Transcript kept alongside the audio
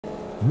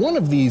One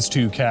of these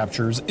two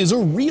captures is a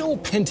real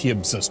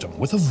Pentium system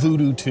with a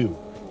Voodoo 2.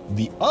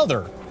 The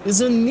other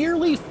is a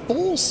nearly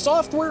full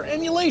software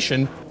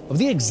emulation of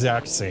the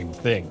exact same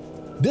thing.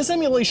 This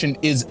emulation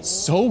is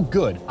so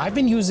good, I've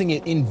been using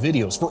it in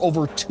videos for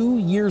over 2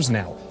 years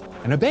now,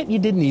 and I bet you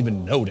didn't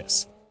even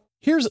notice.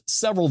 Here's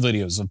several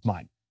videos of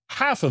mine.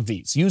 Half of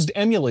these used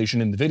emulation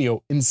in the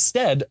video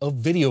instead of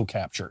video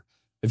capture.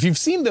 If you've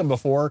seen them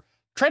before,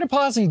 try to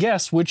pause and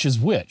guess which is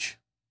which.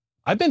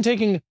 I've been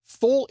taking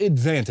full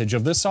advantage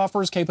of this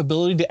software's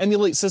capability to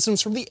emulate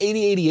systems from the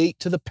 8088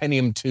 to the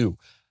Pentium 2.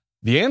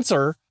 The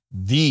answer?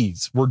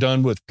 These were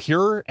done with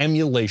pure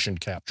emulation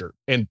capture.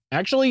 And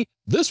actually,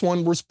 this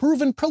one was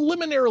proven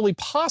preliminarily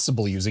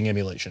possible using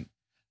emulation.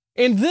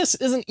 And this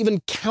isn't even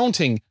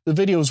counting the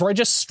videos where I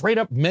just straight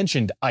up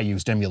mentioned I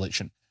used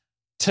emulation.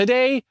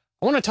 Today,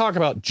 I want to talk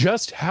about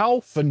just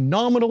how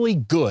phenomenally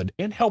good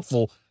and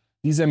helpful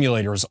these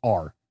emulators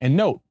are. And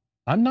note,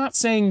 I'm not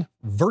saying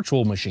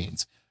virtual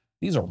machines.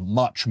 These are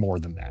much more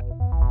than that.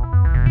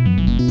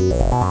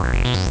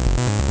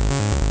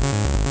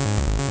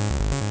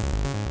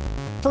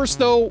 First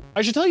though,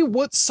 I should tell you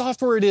what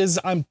software it is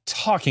I'm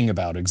talking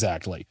about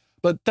exactly.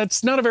 But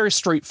that's not a very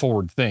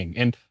straightforward thing,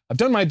 and I've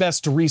done my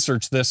best to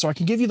research this so I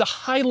can give you the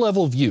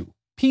high-level view.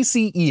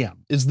 PC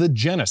EM is the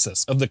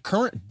genesis of the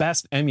current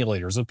best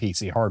emulators of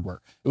PC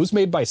hardware. It was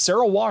made by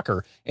Sarah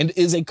Walker and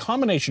is a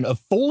combination of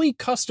fully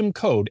custom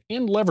code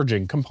and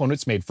leveraging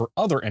components made for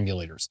other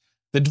emulators.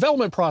 The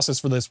development process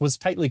for this was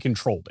tightly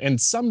controlled,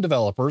 and some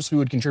developers who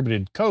had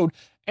contributed code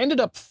ended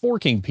up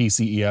forking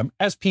PC EM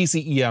as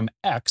PC EM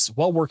X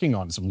while working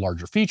on some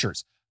larger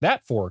features.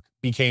 That fork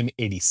became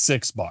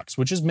 86box,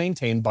 which is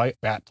maintained by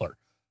Battler.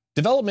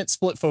 Development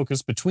split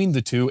focus between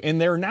the two,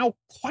 and they're now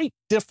quite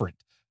different.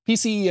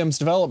 PC EM's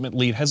development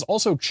lead has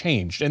also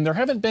changed, and there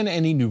haven't been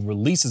any new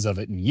releases of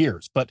it in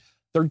years, but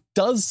there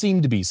does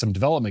seem to be some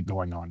development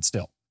going on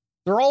still.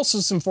 There are also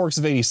some forks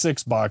of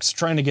 86box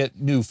trying to get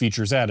new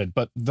features added,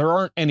 but there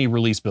aren't any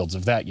release builds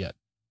of that yet.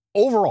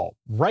 Overall,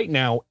 right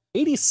now,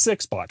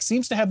 86box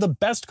seems to have the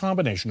best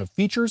combination of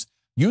features,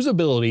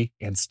 usability,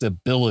 and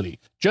stability.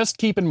 Just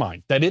keep in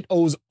mind that it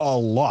owes a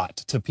lot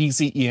to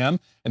PC EM,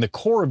 and the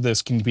core of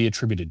this can be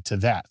attributed to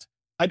that.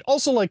 I'd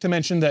also like to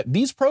mention that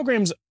these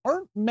programs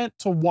aren't meant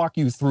to walk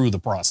you through the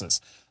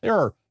process. They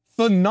are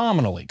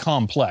phenomenally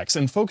complex,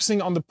 and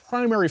focusing on the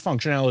primary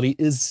functionality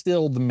is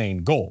still the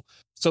main goal.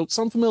 So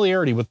some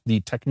familiarity with the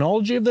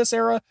technology of this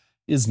era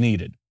is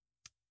needed.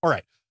 All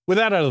right, with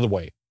that out of the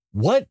way,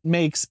 what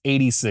makes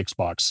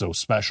 86box so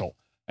special?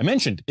 I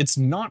mentioned it's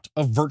not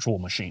a virtual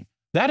machine.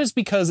 That is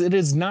because it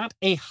is not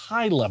a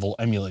high-level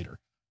emulator.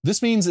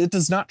 This means it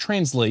does not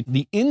translate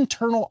the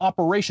internal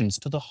operations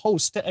to the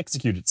host to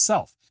execute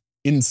itself.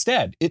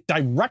 Instead, it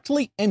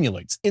directly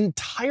emulates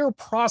entire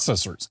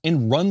processors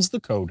and runs the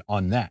code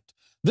on that.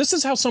 This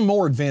is how some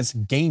more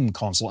advanced game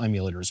console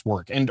emulators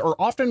work and are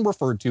often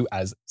referred to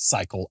as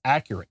cycle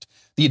accurate.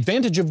 The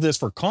advantage of this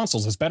for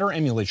consoles is better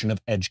emulation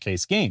of edge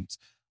case games.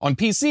 On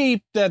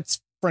PC,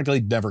 that's frankly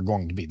never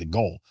going to be the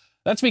goal.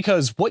 That's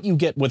because what you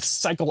get with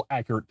cycle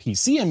accurate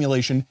PC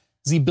emulation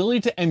is the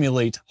ability to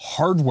emulate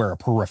hardware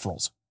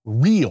peripherals,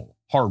 real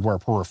hardware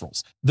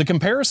peripherals. The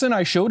comparison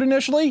I showed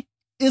initially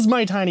is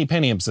my tiny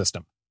Pentium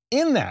system.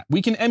 In that,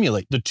 we can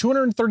emulate the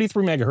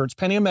 233 MHz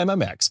Pentium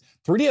MMX,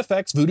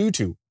 3DFX Voodoo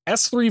 2,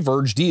 S3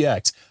 Verge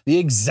DX, the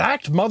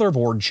exact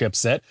motherboard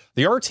chipset,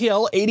 the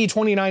RTL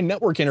 8029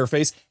 network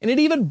interface, and it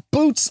even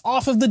boots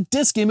off of the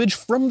disk image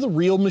from the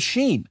real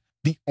machine.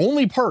 The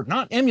only part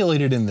not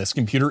emulated in this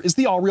computer is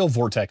the All-Real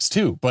Vortex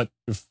 2, but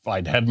if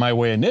I'd had my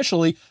way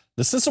initially,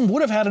 the system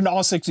would have had an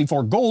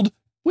AW64 Gold,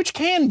 which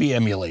can be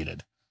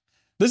emulated.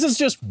 This is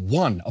just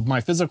one of my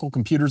physical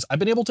computers I've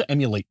been able to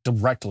emulate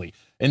directly,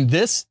 and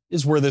this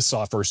is where this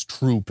software's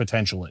true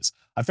potential is.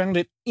 I found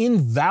it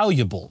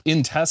invaluable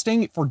in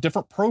testing for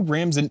different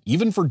programs and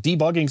even for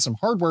debugging some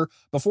hardware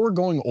before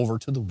going over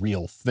to the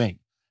real thing.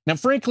 Now,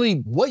 frankly,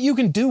 what you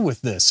can do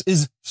with this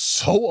is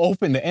so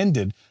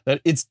open-ended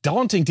that it's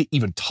daunting to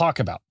even talk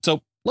about.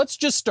 So let's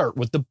just start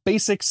with the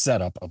basic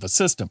setup of a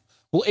system.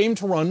 We'll aim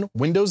to run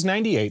Windows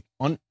 98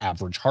 on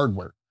average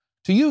hardware.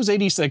 To use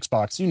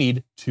 86box, you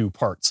need two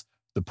parts: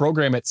 the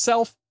program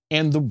itself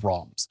and the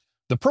ROMs.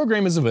 The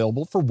program is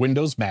available for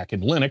Windows, Mac,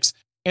 and Linux,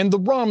 and the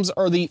ROMs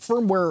are the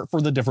firmware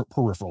for the different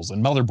peripherals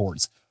and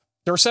motherboards.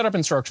 There are setup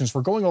instructions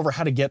for going over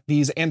how to get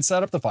these and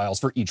set up the files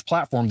for each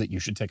platform that you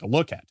should take a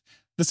look at.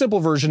 The simple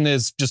version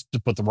is just to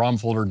put the ROM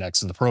folder next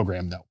to the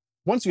program though.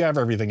 Once you have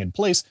everything in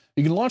place,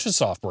 you can launch the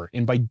software,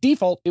 and by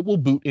default, it will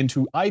boot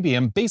into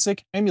IBM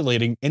Basic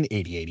emulating an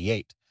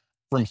 8088.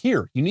 From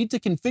here, you need to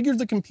configure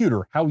the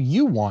computer how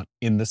you want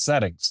in the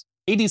settings.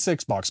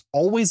 86box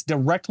always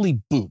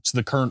directly boots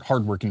the current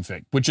hardware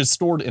config, which is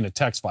stored in a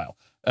text file.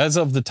 As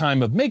of the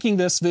time of making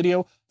this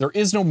video, there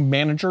is no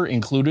manager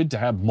included to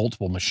have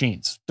multiple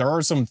machines. There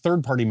are some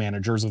third-party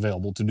managers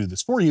available to do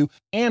this for you,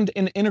 and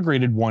an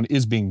integrated one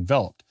is being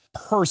developed.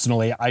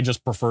 Personally, I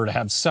just prefer to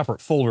have separate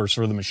folders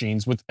for the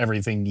machines with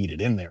everything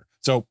needed in there.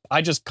 So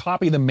I just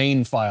copy the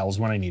main files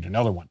when I need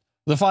another one.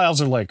 The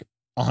files are like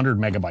 100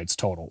 megabytes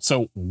total,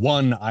 so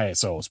one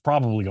ISO is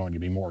probably going to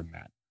be more than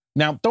that.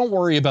 Now, don't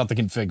worry about the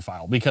config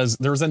file, because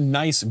there's a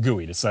nice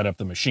GUI to set up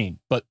the machine,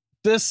 but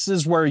this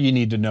is where you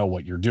need to know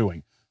what you're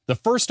doing. The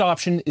first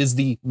option is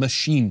the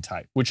machine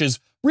type, which is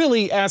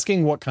really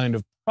asking what kind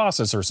of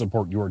processor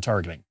support you are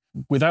targeting.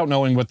 Without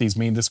knowing what these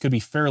mean, this could be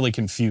fairly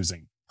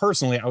confusing.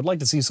 Personally, I would like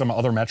to see some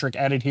other metric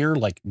added here,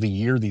 like the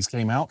year these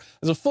came out,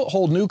 as a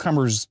foothold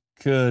newcomers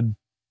could...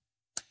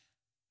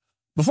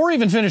 Before I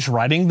even finished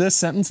writing this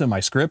sentence in my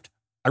script,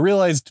 I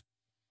realized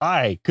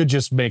I could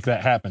just make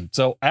that happen.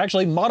 So I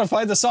actually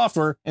modified the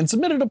software and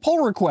submitted a pull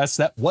request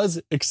that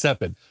was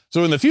accepted.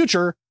 So in the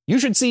future, you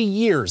should see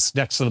years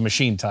next to the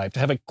machine type to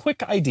have a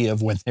quick idea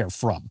of when they're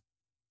from.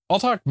 I'll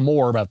talk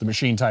more about the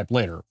machine type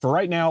later. For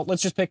right now,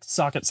 let's just pick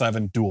socket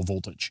 7 dual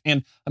voltage.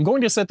 And I'm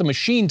going to set the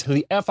machine to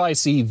the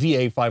FIC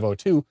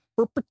VA502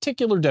 for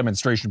particular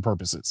demonstration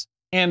purposes.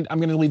 And I'm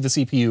going to leave the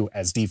CPU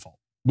as default.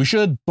 We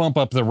should bump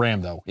up the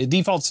RAM though. It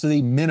defaults to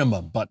the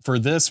minimum, but for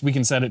this, we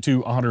can set it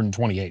to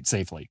 128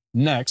 safely.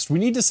 Next, we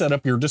need to set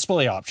up your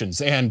display options,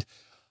 and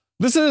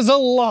this is a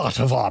lot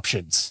of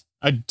options.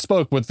 I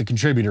spoke with the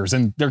contributors,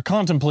 and they're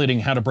contemplating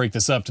how to break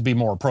this up to be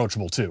more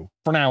approachable too.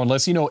 For now,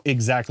 unless you know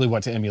exactly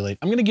what to emulate,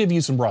 I'm going to give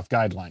you some rough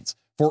guidelines.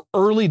 For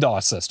early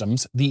DOS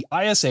systems, the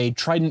ISA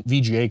Trident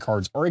VGA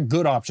cards are a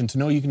good option to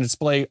know you can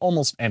display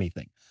almost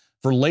anything.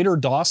 For later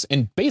DOS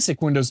and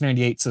basic Windows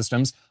 98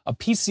 systems, a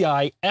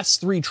PCI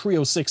S3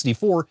 Trio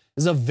 64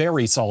 is a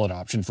very solid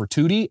option for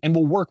 2D and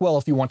will work well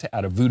if you want to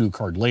add a Voodoo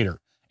card later.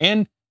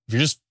 And if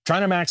you're just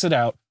trying to max it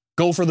out,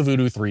 go for the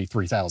Voodoo 3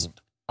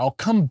 3000. I'll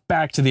come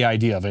back to the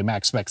idea of a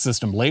max spec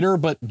system later,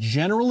 but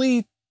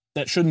generally,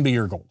 that shouldn't be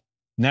your goal.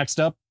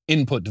 Next up,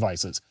 input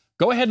devices.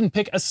 Go ahead and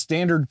pick a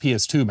standard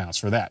PS2 mouse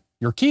for that.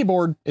 Your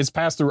keyboard is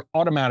passed through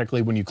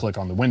automatically when you click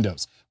on the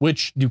windows,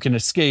 which you can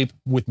escape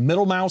with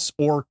middle mouse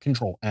or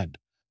control end.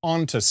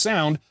 On to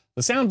sound.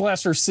 The Sound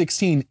Blaster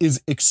 16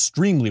 is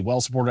extremely well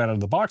supported out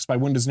of the box by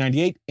Windows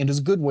 98 and is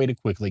a good way to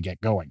quickly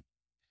get going.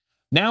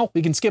 Now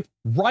we can skip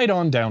right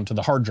on down to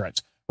the hard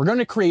drives. We're going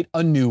to create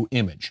a new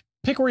image.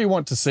 Pick where you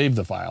want to save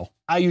the file.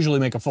 I usually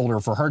make a folder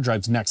for hard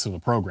drives next to the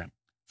program.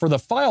 For the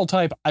file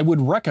type, I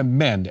would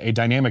recommend a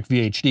dynamic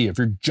VHD if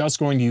you're just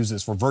going to use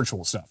this for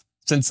virtual stuff.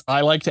 Since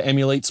I like to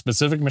emulate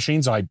specific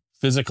machines I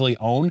physically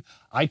own,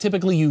 I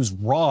typically use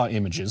raw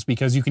images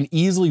because you can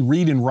easily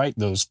read and write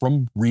those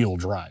from real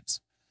drives.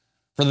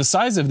 For the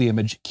size of the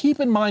image, keep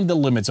in mind the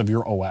limits of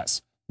your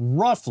OS.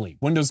 Roughly,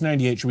 Windows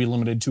 98 should be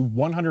limited to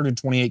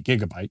 128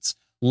 gigabytes.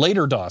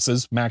 Later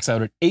DOSes max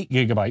out at 8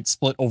 gigabytes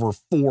split over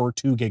 4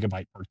 2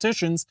 gigabyte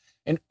partitions,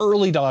 and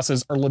early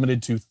DOSes are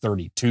limited to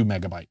 32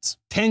 megabytes.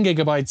 10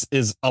 gigabytes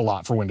is a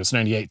lot for Windows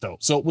 98 though,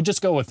 so we'll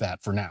just go with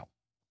that for now.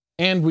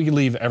 And we can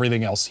leave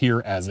everything else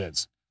here as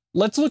is.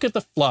 Let's look at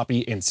the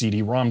floppy and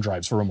CD-ROM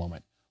drives for a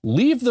moment.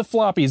 Leave the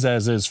floppies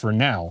as is for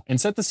now, and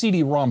set the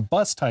CD-ROM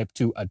bus type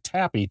to a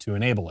TAPI to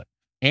enable it.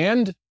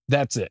 And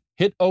that's it.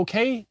 Hit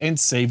OK and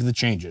save the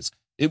changes.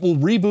 It will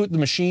reboot the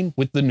machine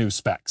with the new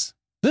specs.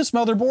 This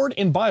motherboard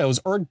and BIOS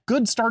are a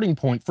good starting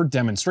point for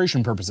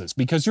demonstration purposes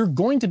because you're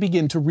going to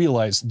begin to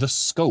realize the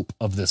scope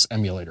of this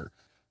emulator.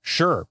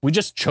 Sure, we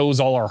just chose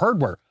all our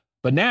hardware,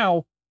 but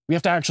now we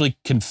have to actually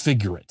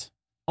configure it.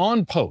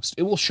 On post,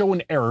 it will show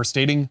an error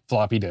stating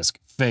floppy disk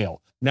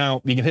fail.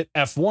 Now, you can hit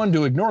F1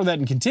 to ignore that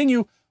and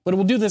continue, but it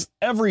will do this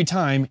every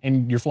time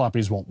and your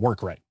floppies won't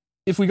work right.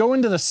 If we go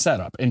into the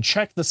setup and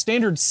check the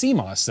standard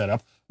CMOS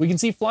setup, we can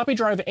see floppy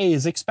drive A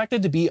is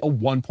expected to be a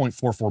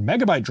 1.44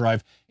 megabyte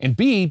drive and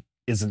B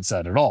isn't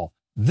set at all.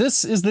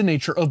 This is the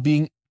nature of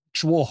being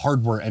actual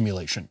hardware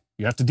emulation.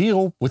 You have to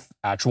deal with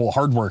actual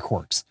hardware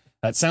quirks.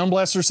 That Sound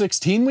Blaster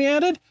 16 we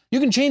added, you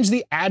can change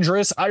the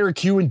address,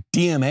 IRQ, and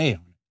DMA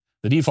on it.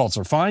 The defaults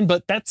are fine,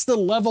 but that's the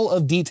level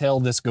of detail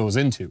this goes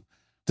into.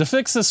 To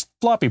fix this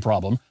floppy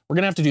problem, we're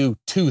going to have to do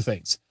two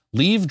things.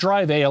 Leave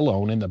drive A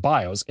alone in the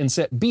BIOS and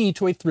set B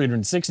to a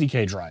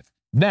 360K drive.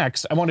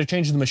 Next, I want to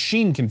change the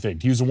machine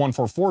config to use a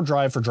 144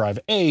 drive for drive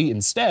A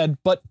instead,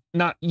 but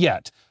not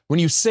yet. When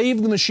you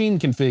save the machine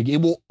config, it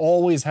will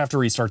always have to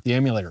restart the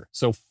emulator.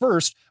 So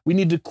first, we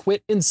need to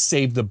quit and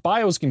save the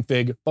BIOS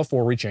config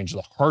before we change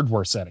the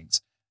hardware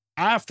settings.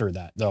 After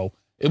that, though,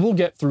 it will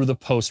get through the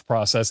post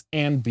process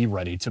and be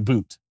ready to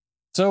boot.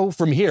 So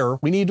from here,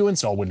 we need to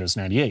install Windows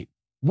 98.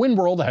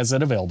 WinWorld has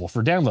it available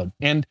for download.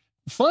 And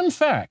fun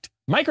fact,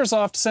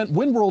 Microsoft sent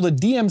WinWorld a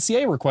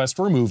DMCA request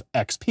to remove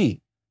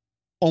XP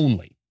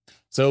only.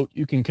 So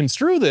you can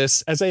construe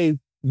this as a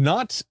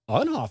not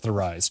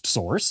unauthorized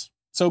source.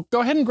 So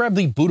go ahead and grab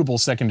the bootable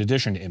second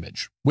edition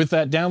image. With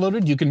that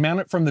downloaded, you can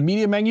mount it from the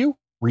media menu,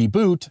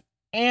 reboot,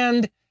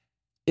 and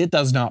it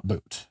does not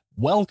boot.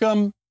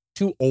 Welcome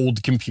to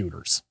old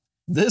computers.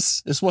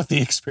 This is what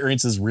the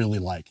experience is really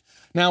like.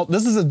 Now,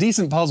 this is a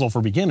decent puzzle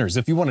for beginners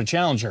if you want to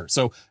challenge her.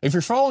 So if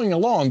you're following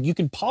along, you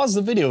can pause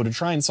the video to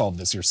try and solve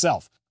this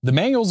yourself. The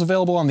manual's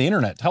available on the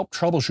internet to help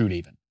troubleshoot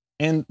even.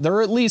 And there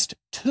are at least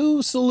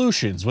 2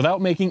 solutions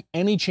without making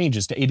any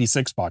changes to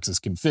 86box's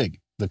config.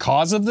 The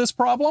cause of this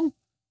problem?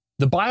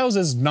 The BIOS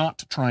is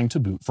not trying to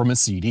boot from a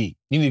CD.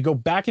 You need to go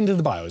back into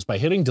the BIOS by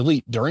hitting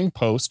delete during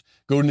post,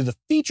 go into the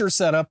feature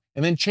setup,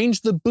 and then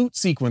change the boot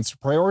sequence to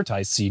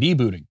prioritize CD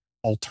booting.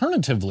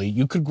 Alternatively,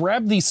 you could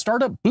grab the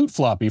startup boot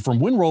floppy from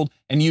WinWorld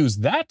and use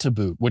that to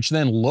boot, which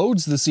then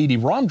loads the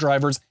CD-ROM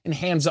drivers and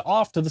hands it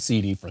off to the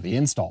CD for the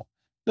install.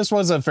 This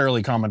was a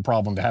fairly common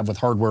problem to have with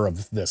hardware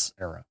of this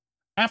era.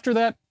 After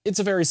that, it's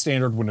a very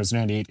standard Windows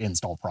 98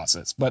 install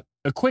process, but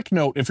a quick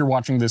note if you're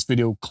watching this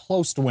video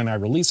close to when I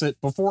release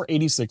it, before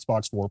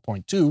 86box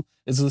 4.2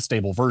 is the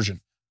stable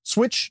version.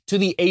 Switch to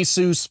the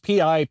ASUS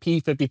PI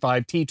P55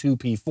 T2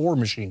 P4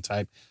 machine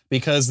type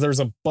because there's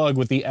a bug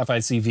with the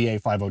FIC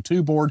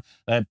VA502 board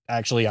that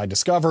actually I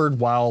discovered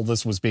while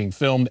this was being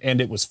filmed,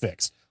 and it was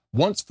fixed.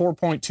 Once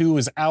 4.2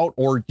 is out,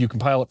 or you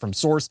compile it from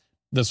source,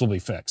 this will be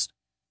fixed.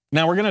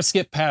 Now we're going to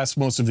skip past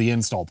most of the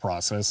install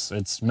process.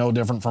 It's no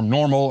different from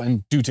normal,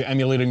 and due to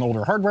emulating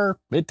older hardware,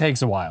 it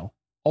takes a while.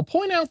 I'll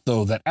point out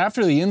though that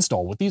after the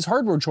install with these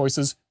hardware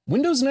choices,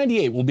 Windows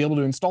 98 will be able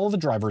to install the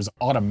drivers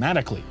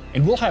automatically,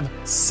 and we'll have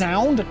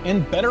sound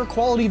and better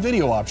quality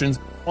video options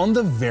on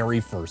the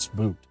very first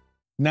boot.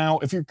 Now,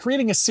 if you're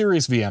creating a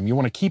serious VM you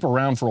want to keep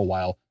around for a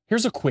while,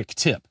 here's a quick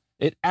tip.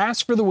 It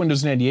asks for the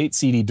Windows 98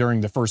 CD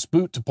during the first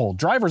boot to pull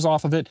drivers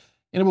off of it,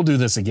 and it will do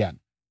this again.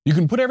 You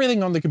can put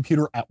everything on the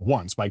computer at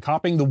once by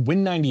copying the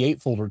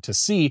Win98 folder to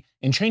C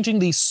and changing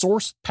the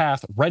source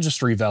path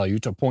registry value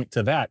to point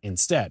to that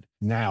instead.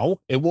 Now,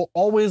 it will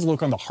always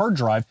look on the hard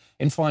drive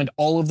and find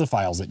all of the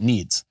files it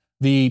needs.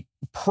 The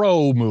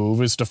pro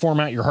move is to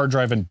format your hard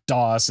drive in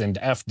DOS and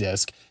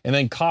FDisk, and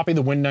then copy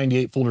the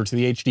Win98 folder to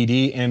the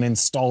HDD and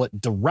install it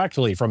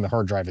directly from the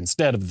hard drive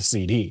instead of the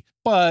CD.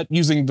 But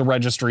using the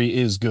registry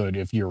is good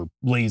if you're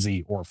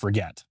lazy or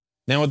forget.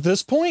 Now at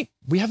this point,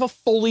 we have a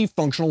fully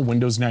functional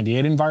Windows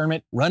 98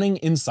 environment running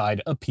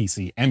inside a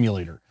PC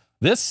emulator.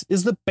 This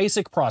is the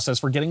basic process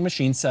for getting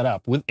machines set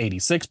up with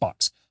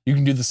 86box. You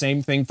can do the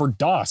same thing for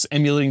DOS,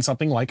 emulating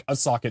something like a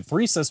socket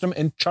 3 system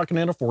and chucking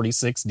in a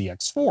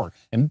 46DX4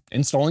 and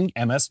installing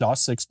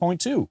MS-DOS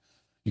 6.2.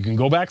 You can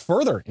go back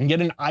further and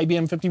get an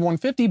IBM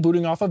 5150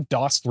 booting off of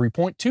DOS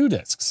 3.2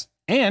 disks.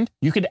 And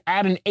you could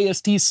add an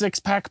AST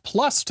 6-pack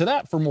plus to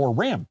that for more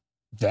RAM.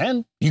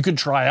 Then you could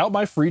try out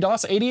my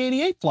FreeDOS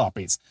 8088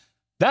 floppies.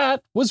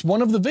 That was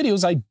one of the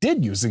videos I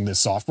did using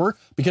this software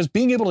because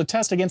being able to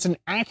test against an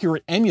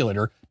accurate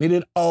emulator made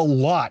it a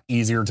lot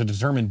easier to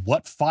determine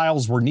what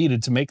files were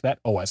needed to make that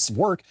OS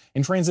work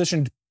and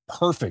transitioned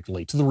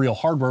perfectly to the real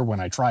hardware when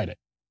I tried it.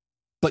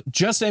 But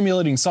just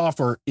emulating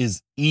software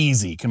is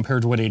easy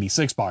compared to what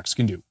 86box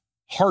can do.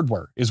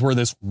 Hardware is where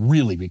this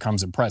really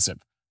becomes impressive.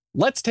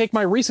 Let's take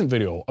my recent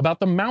video about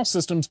the Mouse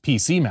System's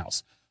PC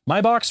mouse. My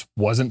box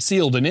wasn't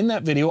sealed, and in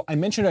that video, I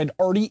mentioned I'd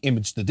already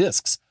imaged the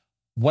disks.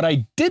 What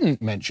I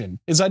didn't mention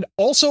is I'd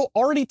also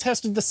already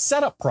tested the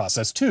setup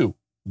process too,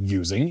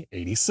 using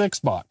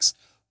 86box.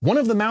 One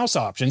of the mouse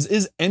options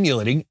is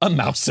emulating a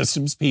Mouse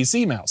System's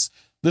PC mouse.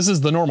 This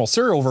is the normal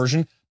serial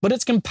version, but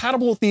it's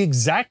compatible with the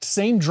exact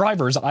same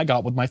drivers I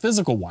got with my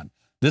physical one.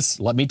 This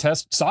let me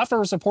test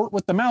software support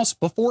with the mouse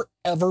before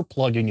ever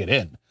plugging it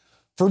in.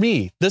 For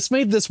me, this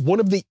made this one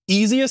of the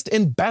easiest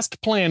and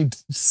best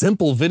planned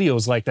simple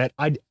videos like that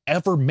I'd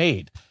ever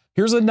made.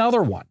 Here's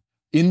another one.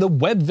 In the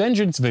Web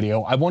Vengeance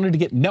video, I wanted to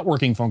get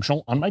networking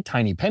functional on my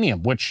tiny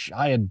Pentium, which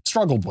I had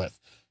struggled with.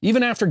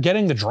 Even after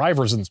getting the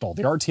drivers installed,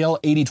 the RTL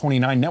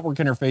 8029 network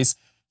interface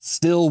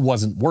still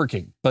wasn't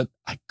working, but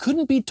I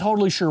couldn't be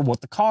totally sure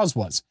what the cause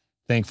was.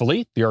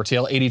 Thankfully, the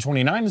RTL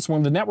 8029 is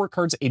one of the network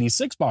cards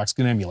 86box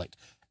can emulate.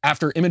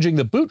 After imaging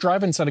the boot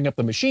drive and setting up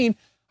the machine,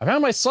 I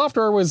found my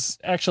software was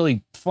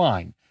actually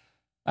fine.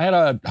 I had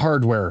a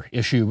hardware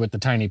issue with the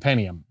tiny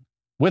Pentium.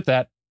 With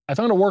that, I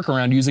found a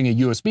workaround using a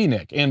USB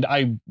NIC, and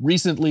I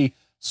recently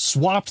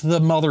swapped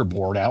the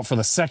motherboard out for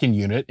the second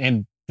unit,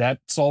 and that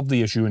solved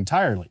the issue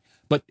entirely.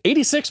 But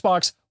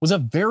 86box was a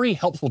very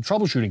helpful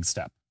troubleshooting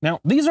step. Now,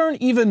 these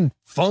aren't even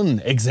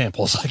fun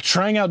examples, like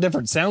trying out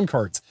different sound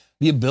cards.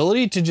 The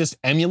ability to just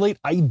emulate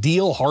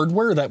ideal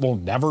hardware that will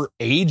never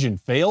age and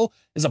fail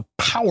is a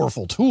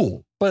powerful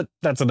tool, but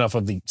that's enough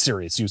of the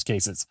serious use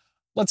cases.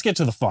 Let's get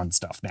to the fun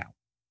stuff now.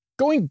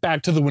 Going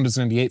back to the Windows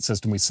 98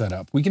 system we set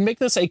up, we can make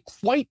this a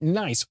quite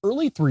nice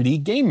early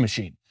 3D game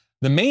machine.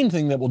 The main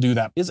thing that will do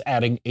that is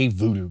adding a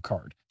Voodoo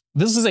card.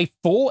 This is a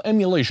full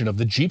emulation of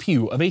the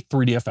GPU of a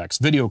 3DFX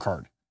video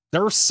card.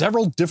 There are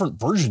several different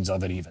versions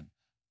of it even.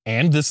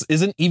 And this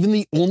isn't even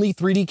the only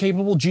 3D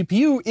capable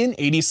GPU in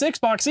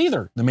 86box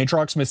either. The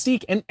Matrox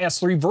Mystique and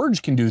S3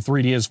 Verge can do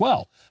 3D as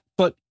well.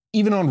 But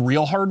even on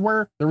real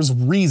hardware, there was a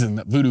reason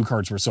that Voodoo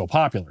cards were so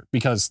popular,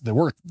 because they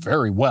worked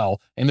very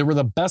well and they were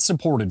the best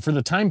supported for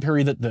the time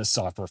period that this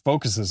software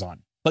focuses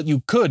on. But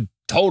you could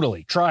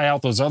totally try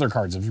out those other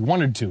cards if you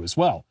wanted to as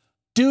well.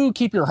 Do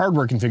keep your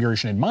hardware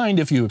configuration in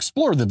mind if you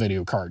explore the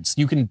video cards.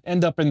 You can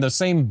end up in the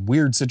same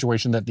weird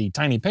situation that the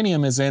tiny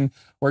Pentium is in,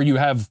 where you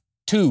have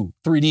two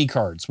 3D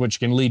cards, which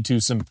can lead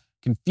to some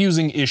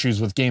confusing issues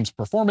with games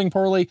performing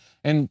poorly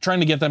and trying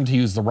to get them to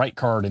use the right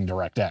card in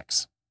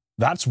DirectX.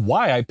 That's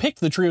why I picked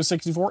the Trio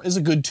 64 as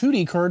a good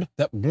 2D card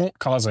that won't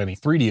cause any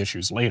 3D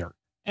issues later.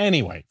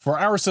 Anyway, for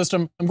our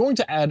system, I'm going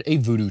to add a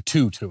Voodoo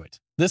 2 to it.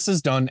 This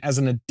is done as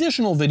an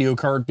additional video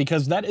card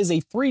because that is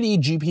a 3D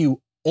GPU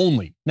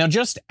only. Now,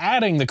 just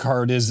adding the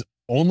card is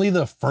only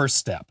the first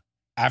step.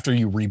 After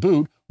you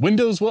reboot,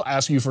 Windows will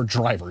ask you for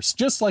drivers,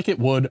 just like it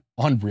would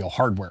on real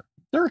hardware.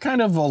 There are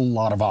kind of a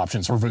lot of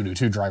options for Voodoo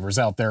 2 drivers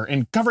out there,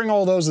 and covering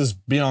all those is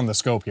beyond the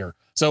scope here.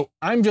 So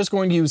I'm just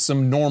going to use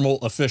some normal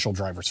official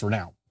drivers for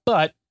now.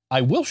 But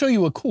I will show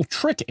you a cool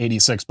trick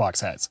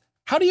 86box has.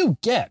 How do you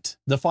get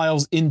the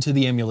files into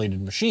the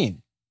emulated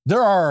machine?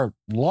 There are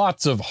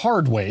lots of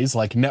hard ways,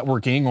 like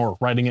networking or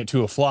writing it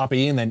to a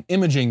floppy and then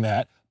imaging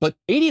that, but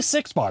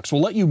 86box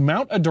will let you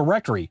mount a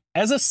directory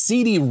as a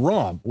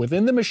CD-ROM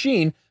within the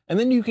machine, and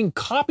then you can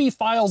copy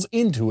files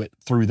into it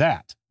through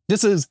that.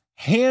 This is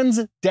hands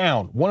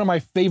down one of my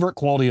favorite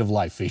quality of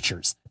life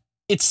features.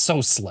 It's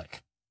so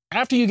slick.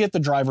 After you get the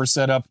driver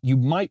set up, you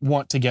might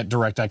want to get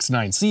DirectX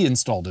 9C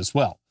installed as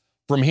well.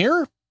 From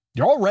here,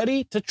 you're all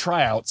ready to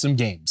try out some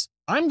games.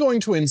 I'm going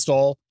to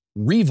install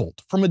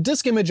Revolt from a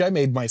disk image I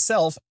made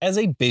myself as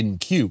a bin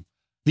cube.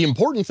 The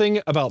important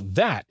thing about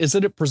that is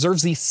that it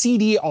preserves the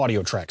CD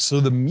audio tracks,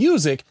 so the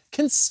music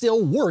can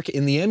still work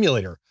in the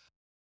emulator.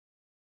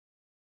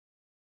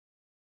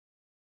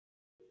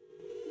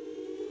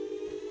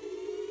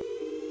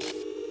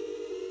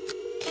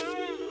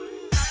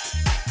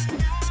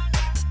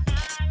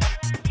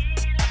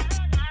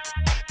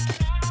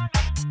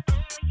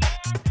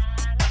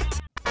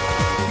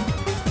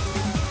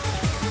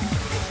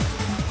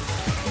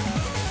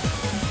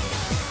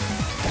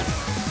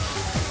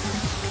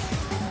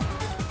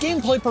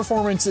 Gameplay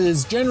performance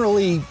is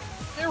generally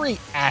very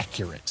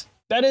accurate.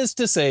 That is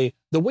to say,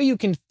 the way you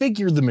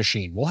configure the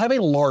machine will have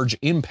a large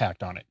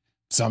impact on it.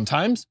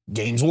 Sometimes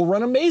games will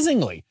run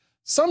amazingly.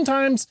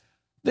 Sometimes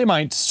they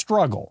might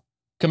struggle.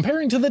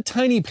 Comparing to the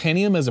tiny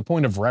Pentium as a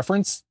point of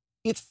reference,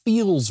 it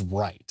feels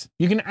right.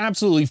 You can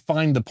absolutely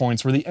find the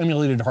points where the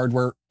emulated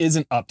hardware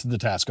isn't up to the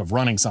task of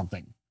running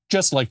something,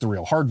 just like the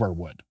real hardware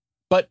would.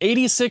 But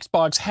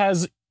 86box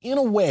has, in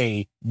a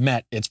way,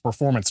 met its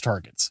performance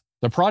targets.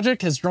 The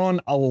project has drawn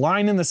a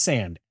line in the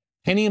sand,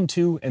 Pentium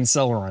 2 and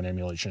Celeron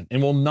emulation,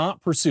 and will not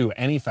pursue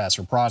any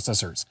faster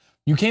processors.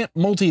 You can't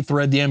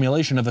multi-thread the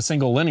emulation of a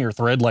single linear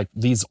thread like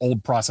these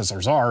old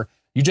processors are.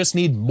 You just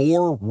need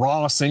more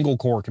raw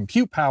single-core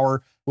compute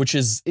power, which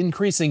is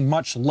increasing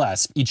much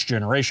less each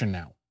generation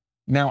now.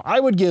 Now, I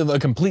would give a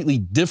completely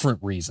different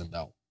reason,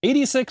 though.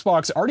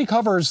 86box already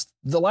covers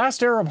the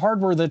last era of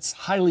hardware that's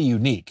highly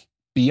unique.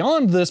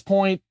 Beyond this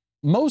point,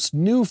 most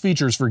new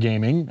features for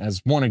gaming,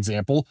 as one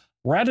example,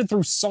 were added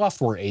through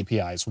software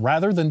APIs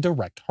rather than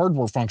direct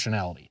hardware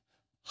functionality.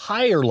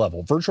 Higher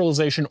level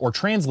virtualization or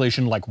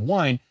translation like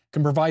Wine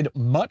can provide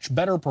much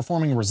better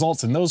performing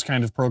results in those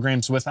kind of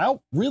programs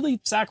without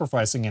really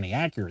sacrificing any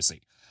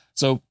accuracy.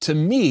 So to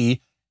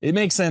me, it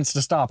makes sense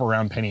to stop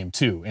around Pentium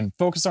 2 and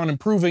focus on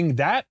improving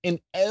that and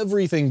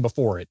everything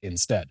before it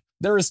instead.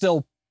 There is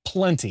still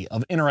plenty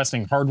of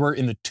interesting hardware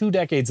in the 2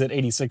 decades that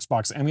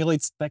 86box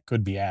emulates that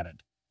could be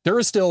added. There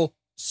is still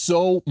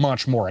so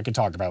much more I could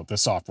talk about with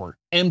this software.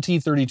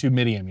 MT32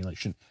 MIDI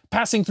emulation,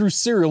 passing through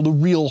serial to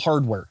real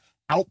hardware,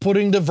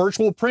 outputting to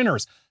virtual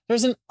printers.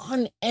 There's an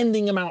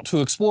unending amount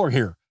to explore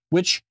here,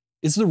 which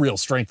is the real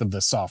strength of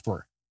this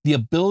software. The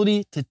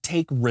ability to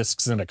take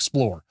risks and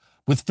explore.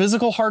 With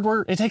physical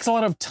hardware, it takes a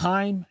lot of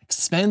time,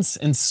 expense,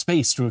 and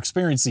space to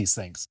experience these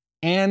things.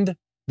 And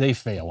they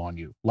fail on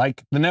you,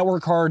 like the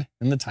network card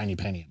and the tiny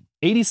Pentium.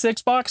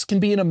 86box can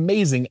be an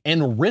amazing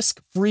and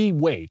risk-free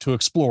way to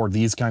explore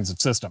these kinds of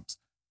systems.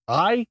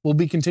 I will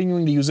be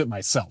continuing to use it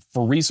myself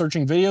for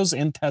researching videos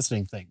and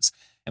testing things,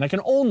 and I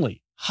can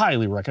only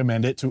highly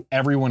recommend it to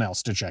everyone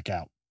else to check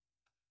out.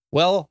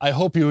 Well, I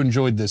hope you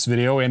enjoyed this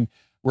video, and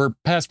we're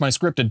past my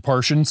scripted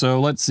portion, so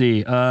let's see.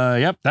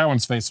 Yep, that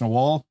one's facing a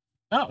wall.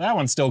 Oh, that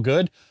one's still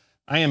good.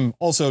 I am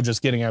also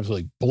just getting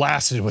absolutely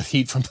blasted with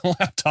heat from the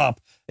laptop.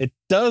 It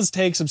does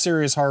take some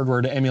serious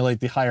hardware to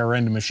emulate the higher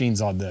end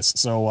machines on this,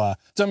 so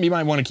something you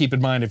might want to keep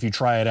in mind if you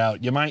try it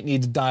out. You might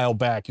need to dial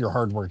back your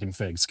hardware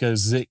configs,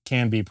 because it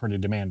can be pretty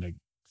demanding.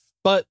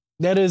 But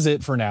that is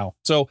it for now.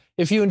 So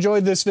if you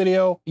enjoyed this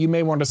video, you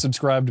may want to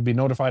subscribe to be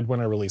notified when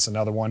I release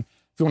another one.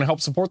 If you want to help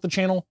support the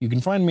channel, you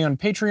can find me on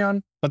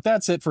Patreon. But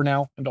that's it for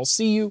now, and I'll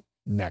see you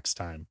next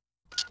time.